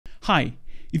Hi,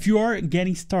 if you are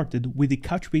getting started with the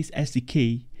Couchbase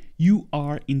SDK, you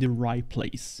are in the right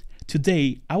place.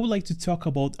 Today, I would like to talk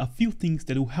about a few things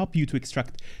that will help you to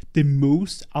extract the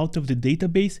most out of the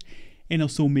database and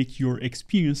also make your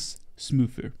experience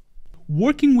smoother.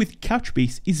 Working with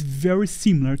Couchbase is very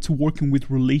similar to working with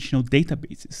relational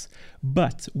databases,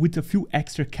 but with a few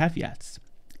extra caveats.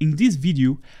 In this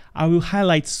video, I will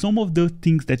highlight some of the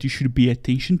things that you should pay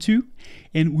attention to,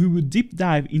 and we will deep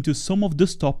dive into some of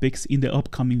those topics in the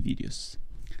upcoming videos.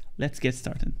 Let's get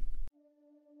started.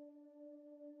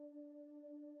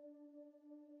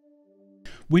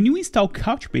 When you install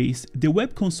Couchbase, the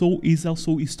web console is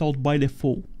also installed by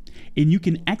default, and you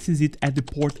can access it at the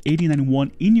port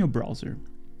 8091 in your browser.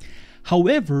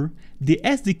 However, the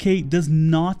SDK does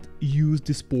not use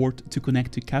this port to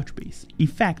connect to Couchbase. In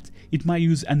fact, it might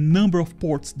use a number of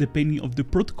ports depending on the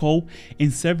protocol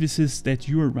and services that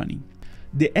you are running.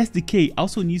 The SDK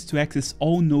also needs to access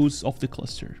all nodes of the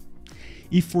cluster.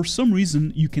 If for some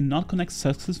reason you cannot connect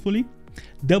successfully,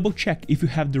 double check if you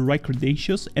have the right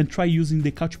credentials and try using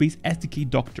the Couchbase SDK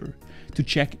Doctor to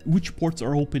check which ports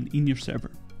are open in your server.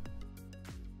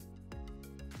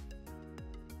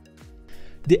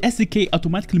 The SDK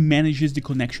automatically manages the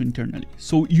connection internally,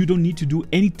 so you don't need to do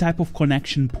any type of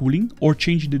connection pooling or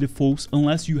change the defaults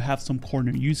unless you have some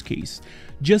corner use case.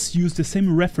 Just use the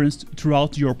same reference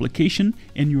throughout your application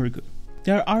and you are good.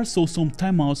 There are also some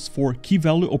timeouts for key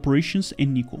value operations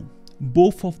and Nico.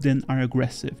 Both of them are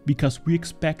aggressive because we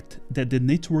expect that the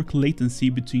network latency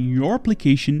between your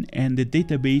application and the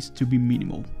database to be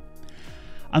minimal.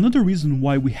 Another reason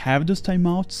why we have those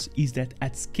timeouts is that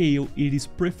at scale it is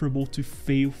preferable to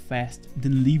fail fast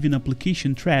than leaving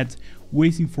application threads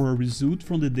waiting for a result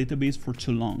from the database for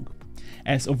too long,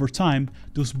 as over time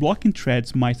those blocking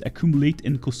threads might accumulate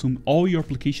and consume all your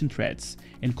application threads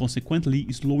and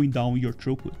consequently slowing down your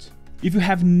throughput. If you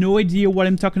have no idea what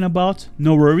I'm talking about,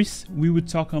 no worries, we will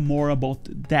talk more about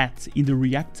that in the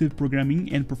reactive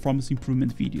programming and performance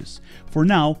improvement videos. For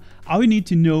now, all you need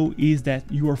to know is that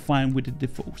you are fine with the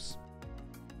defaults.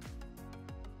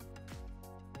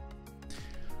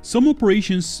 Some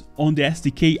operations on the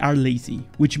SDK are lazy,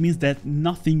 which means that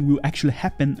nothing will actually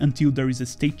happen until there is a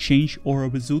state change or a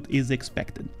result is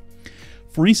expected.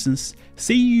 For instance,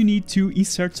 say you need to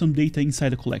insert some data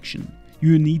inside a collection.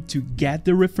 You need to get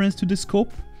the reference to the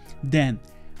scope, then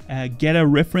get a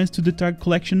reference to the target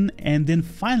collection, and then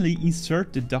finally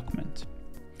insert the document.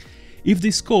 If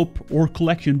the scope or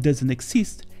collection doesn't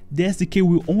exist, the SDK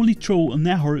will only throw an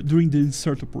error during the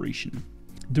insert operation.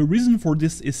 The reason for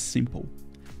this is simple: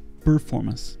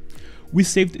 performance. We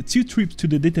saved 2 trips to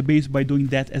the database by doing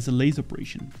that as a lazy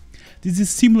operation. This is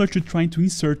similar to trying to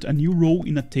insert a new row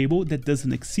in a table that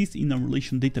doesn't exist in a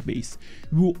relational database.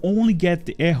 You will only get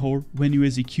the error when you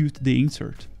execute the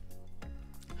insert.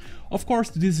 Of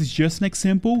course, this is just an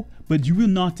example, but you will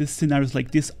notice scenarios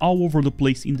like this all over the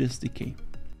place in the SDK.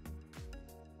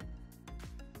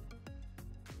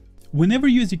 Whenever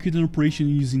you execute an operation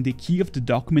using the key of the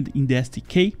document in the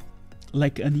SDK,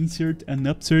 like an insert, an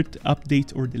upsert,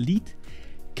 update, or delete,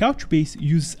 Couchbase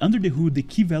uses under the hood the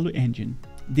key value engine.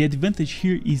 The advantage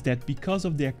here is that because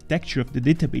of the architecture of the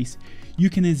database, you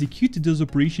can execute those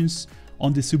operations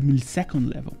on the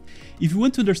sub-millisecond level. If you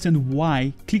want to understand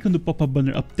why, click on the pop-up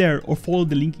banner up there or follow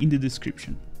the link in the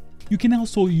description. You can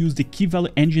also use the key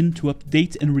value engine to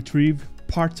update and retrieve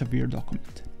parts of your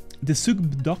document. The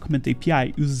sub-document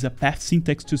API uses a path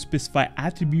syntax to specify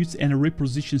attributes and array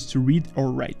positions to read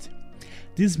or write.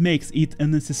 This makes it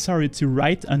unnecessary to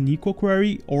write an equal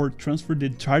query or transfer the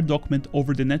entire document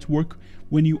over the network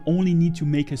when you only need to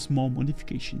make a small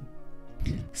modification.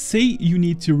 Say you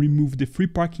need to remove the free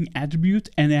parking attribute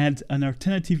and add an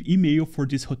alternative email for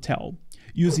this hotel.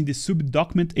 Using the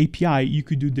sub-document API, you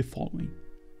could do the following.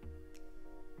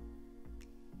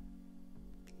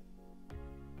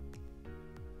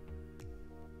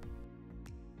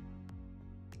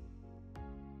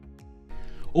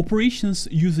 Operations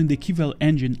using the key value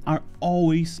engine are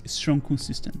always strong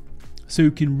consistent, so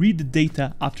you can read the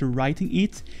data after writing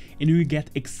it and you will get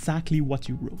exactly what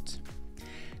you wrote.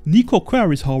 Nico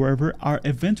queries, however, are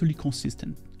eventually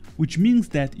consistent, which means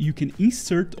that you can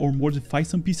insert or modify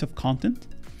some piece of content,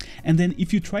 and then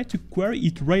if you try to query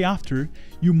it right after,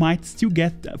 you might still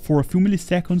get for a few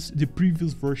milliseconds the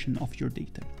previous version of your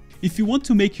data. If you want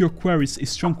to make your queries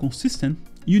strong consistent,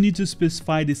 you need to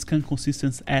specify the scan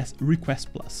consistency as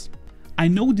request plus. I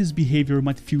know this behavior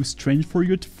might feel strange for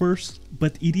you at first,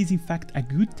 but it is in fact a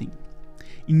good thing.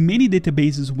 In many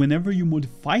databases, whenever you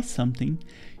modify something,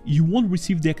 you won't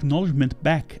receive the acknowledgement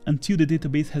back until the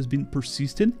database has been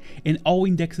persisted and all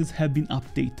indexes have been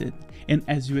updated, and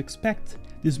as you expect,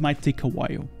 this might take a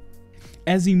while.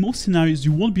 As in most scenarios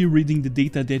you won't be reading the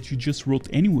data that you just wrote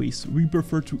anyways, we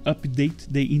prefer to update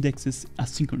the indexes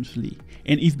asynchronously.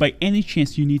 And if by any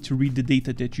chance you need to read the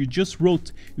data that you just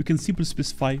wrote, you can simply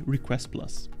specify request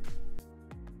plus.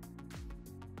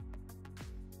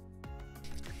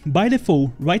 By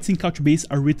default, writes in Couchbase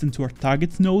are written to our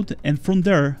target node, and from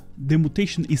there, the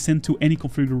mutation is sent to any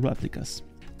configured replicas.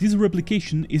 This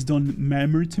replication is done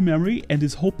memory to memory, and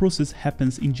this whole process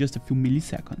happens in just a few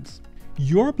milliseconds.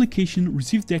 Your application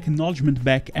receives the acknowledgement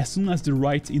back as soon as the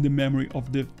write in the memory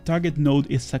of the target node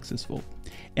is successful,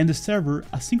 and the server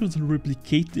asynchronously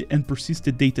replicates and persists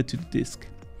the data to the disk.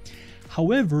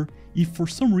 However, if for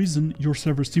some reason your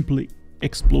server simply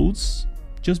explodes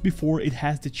just before it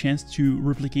has the chance to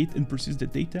replicate and persist the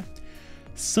data,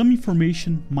 some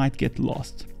information might get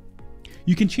lost.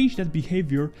 You can change that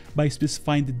behavior by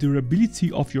specifying the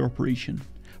durability of your operation.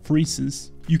 For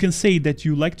instance, you can say that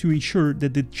you like to ensure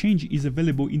that the change is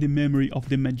available in the memory of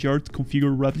the majority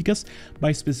configured replicas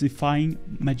by specifying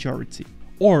majority.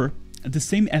 Or, the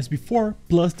same as before,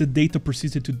 plus the data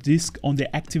persisted to disk on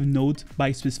the active node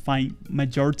by specifying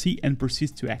majority and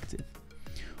persist to active.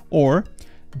 Or,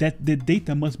 that the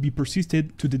data must be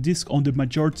persisted to the disk on the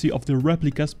majority of the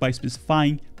replicas by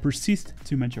specifying persist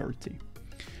to majority.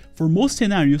 For most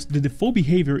scenarios, the default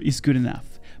behavior is good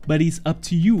enough, but it's up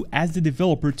to you as the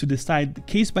developer to decide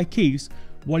case by case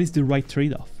what is the right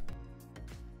trade-off.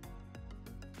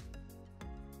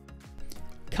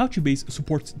 Couchbase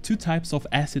supports two types of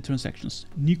asset transactions,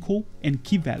 NICO and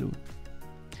key value.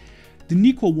 The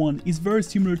NICO one is very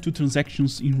similar to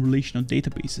transactions in relational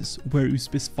databases, where you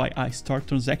specify a start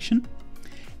transaction,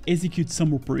 execute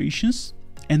some operations,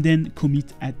 and then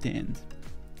commit at the end.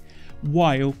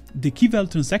 While the key value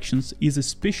transactions is a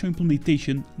special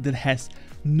implementation that has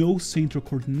no central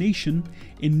coordination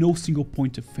and no single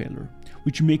point of failure,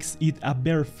 which makes it a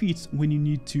better fit when you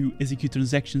need to execute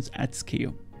transactions at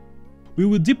scale. We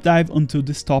will deep dive onto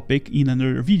this topic in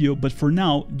another video, but for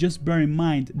now, just bear in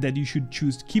mind that you should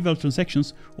choose key value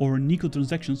transactions or NICO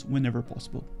transactions whenever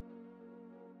possible.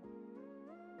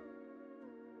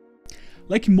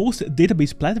 Like most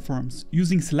database platforms,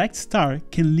 using select star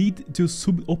can lead to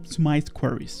sub-optimized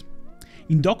queries.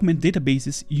 In document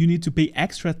databases, you need to pay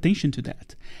extra attention to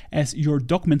that, as your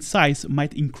document size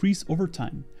might increase over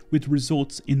time, with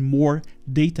results in more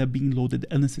data being loaded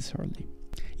unnecessarily.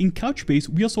 In Couchbase,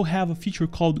 we also have a feature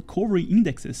called covering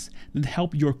indexes that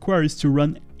help your queries to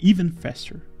run even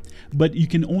faster. But you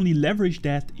can only leverage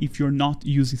that if you're not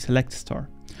using select star.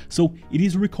 So it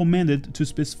is recommended to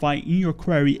specify in your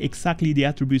query exactly the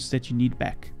attributes that you need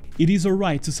back. It is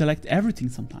alright to select everything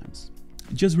sometimes.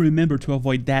 Just remember to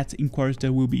avoid that in queries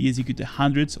that will be executed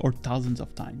hundreds or thousands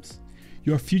of times.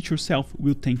 Your future self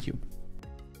will thank you.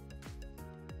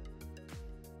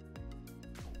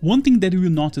 One thing that you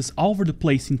will notice all over the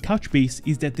place in Couchbase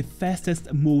is that the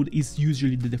fastest mode is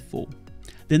usually the default.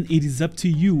 Then it is up to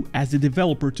you as the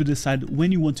developer to decide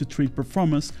when you want to trade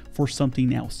performance for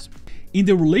something else. In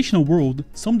the relational world,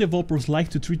 some developers like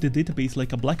to treat the database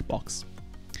like a black box.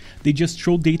 They just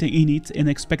throw data in it and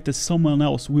expect that someone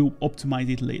else will optimize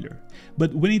it later.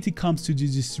 But when it comes to the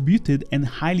distributed and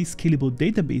highly scalable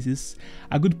databases,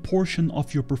 a good portion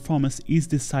of your performance is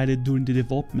decided during the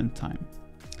development time.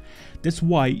 That's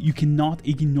why you cannot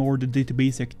ignore the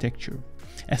database architecture,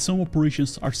 as some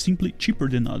operations are simply cheaper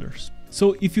than others.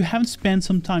 So if you haven't spent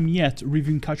some time yet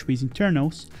reviewing Couchbase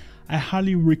internals, I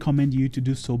highly recommend you to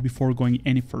do so before going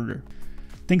any further.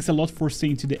 Thanks a lot for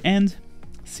staying to the end.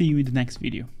 See you in the next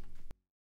video.